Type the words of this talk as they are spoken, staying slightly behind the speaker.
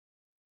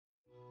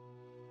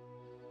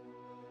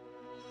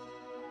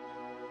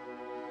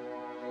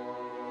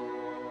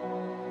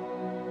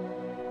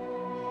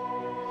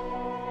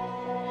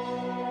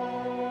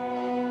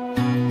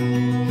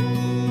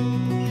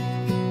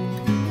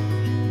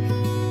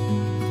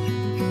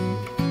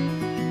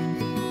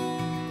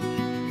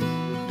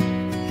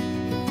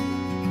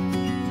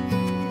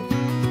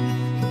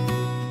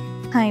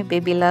Hi,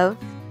 baby love.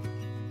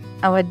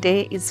 Our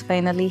day is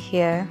finally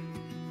here,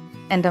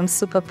 and I'm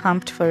super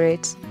pumped for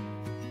it.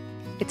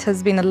 It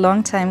has been a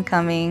long time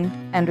coming,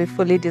 and we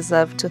fully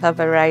deserve to have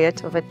a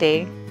riot of a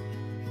day,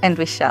 and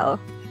we shall.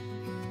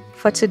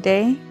 For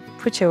today,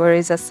 put your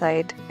worries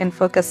aside and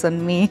focus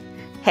on me.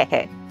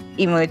 Hehe,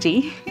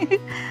 emoji.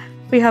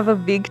 We have a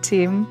big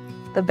team,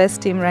 the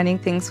best team running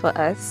things for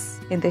us,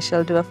 and they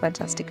shall do a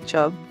fantastic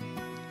job.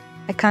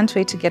 I can't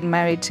wait to get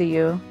married to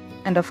you,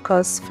 and of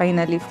course,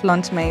 finally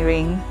flaunt my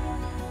ring.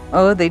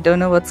 Oh, they don't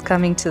know what's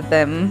coming to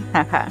them.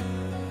 Haha.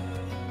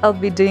 I'll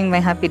be doing my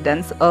happy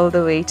dance all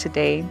the way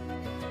today.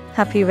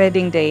 Happy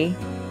wedding day,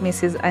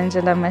 Mrs.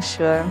 Angela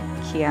Mashua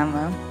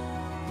Kiyama.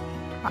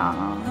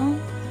 Aww.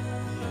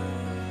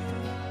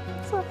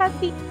 So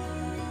happy.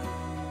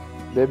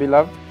 Baby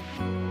love,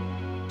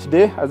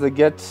 today as I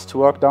get to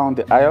walk down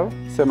the aisle,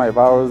 say my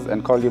vows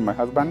and call you my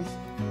husband,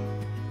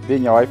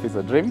 being your wife is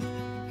a dream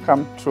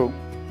come true.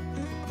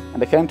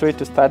 And I can't wait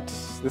to start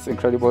this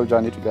incredible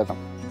journey together.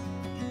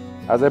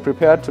 As I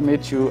prepare to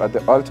meet you at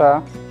the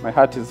altar, my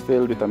heart is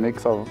filled with a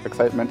mix of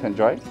excitement and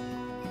joy,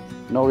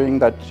 knowing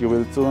that you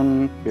will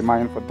soon be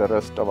mine for the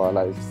rest of our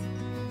lives.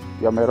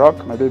 You are my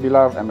rock, my baby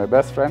love, and my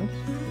best friend,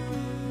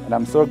 and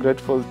I'm so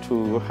grateful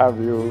to have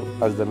you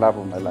as the love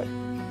of my life.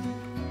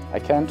 I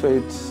can't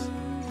wait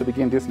to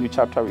begin this new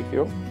chapter with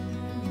you,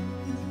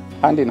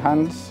 hand in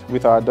hand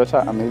with our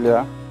daughter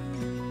Amelia,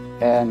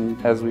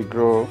 and as we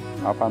grow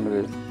our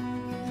family,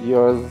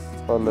 yours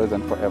always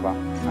and forever.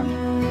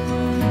 Amen.